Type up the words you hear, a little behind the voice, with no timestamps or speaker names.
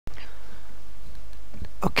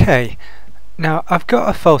Okay, now I've got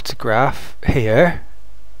a photograph here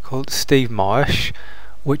called Steve Marsh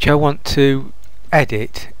which I want to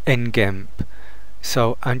edit in GIMP.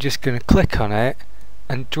 So I'm just going to click on it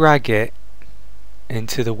and drag it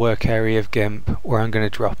into the work area of GIMP where I'm going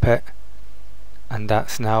to drop it, and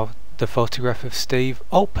that's now the photograph of Steve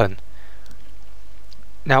open.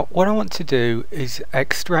 Now what I want to do is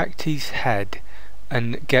extract his head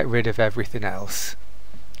and get rid of everything else.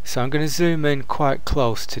 So I'm going to zoom in quite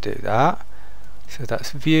close to do that. So that's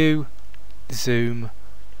view, zoom,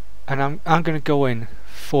 and I'm going to go in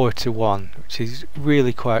 4:1, which is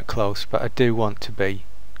really quite close, but I do want to be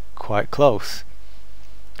quite close.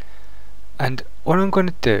 And what I'm going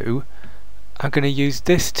to do, I'm going to use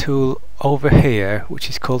this tool over here, which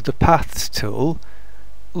is called the Paths tool.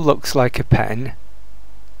 Looks like a pen,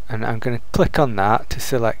 and I'm going to click on that to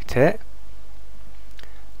select it.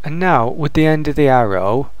 And now with the end of the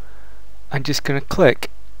arrow, I'm just going to click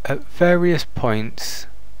at various points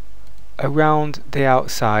around the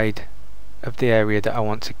outside of the area that I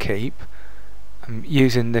want to keep. I'm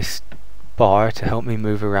using this bar to help me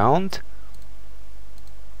move around.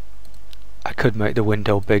 I could make the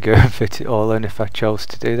window bigger and fit it all in if I chose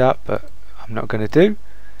to do that, but I'm not going to do.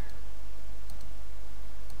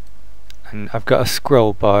 And I've got a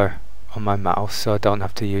scroll bar on my mouse, so I don't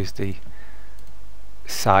have to use the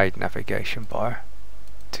side navigation bar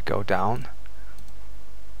to go down.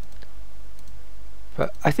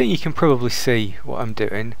 But I think you can probably see what I'm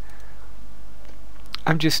doing.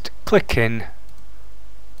 I'm just clicking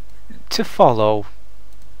to follow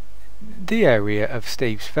the area of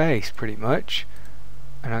Steve's face pretty much,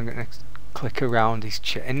 and I'm going to click around his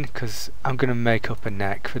chin because I'm going to make up a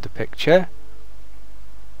neck for the picture,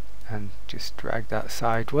 and just drag that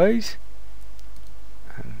sideways.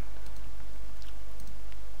 And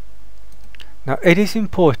now it is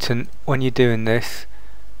important when you're doing this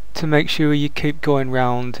to make sure you keep going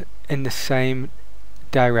round in the same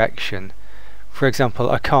direction. For example,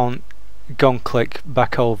 I can't go and click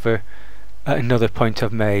back over at another point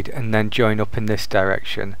I've made and then join up in this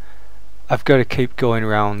direction. I've got to keep going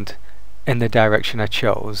around in the direction I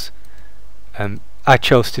chose. I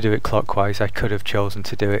chose to do it clockwise. I could have chosen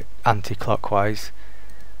to do it anti-clockwise.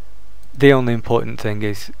 The only important thing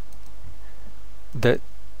is that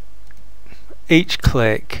each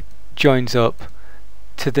click joins up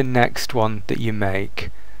to the next one that you make,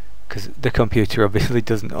 because the computer obviously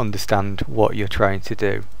doesn't understand what you're trying to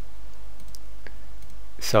do.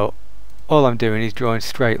 So all I'm doing is drawing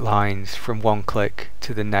straight lines from one click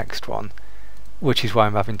to the next one, which is why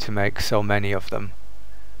I'm having to make so many of them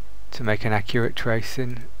to make an accurate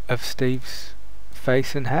tracing of Steve's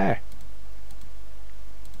face and hair.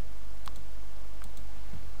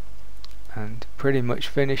 And pretty much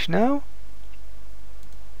finished now.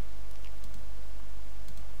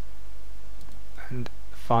 And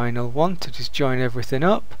final one to just join everything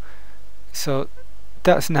up. So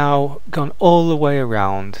that's now gone all the way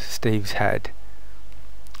around Steve's head.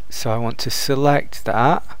 So I want to select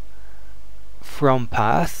that from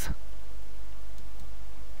path,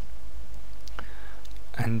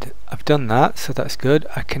 and I've done that, so that's good.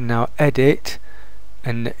 I can now edit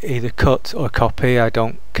and either cut or copy, I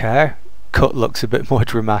don't care. Cut looks a bit more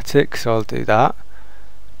dramatic, so I'll do that.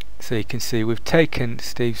 So you can see we've taken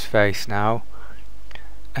Steve's face now,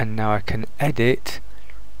 and now I can edit,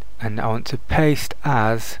 and I want to paste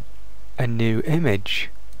as a new image.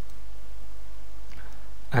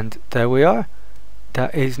 And there we are.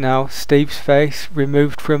 That is now Steve's face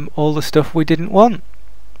removed from all the stuff we didn't want.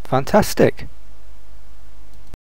 Fantastic.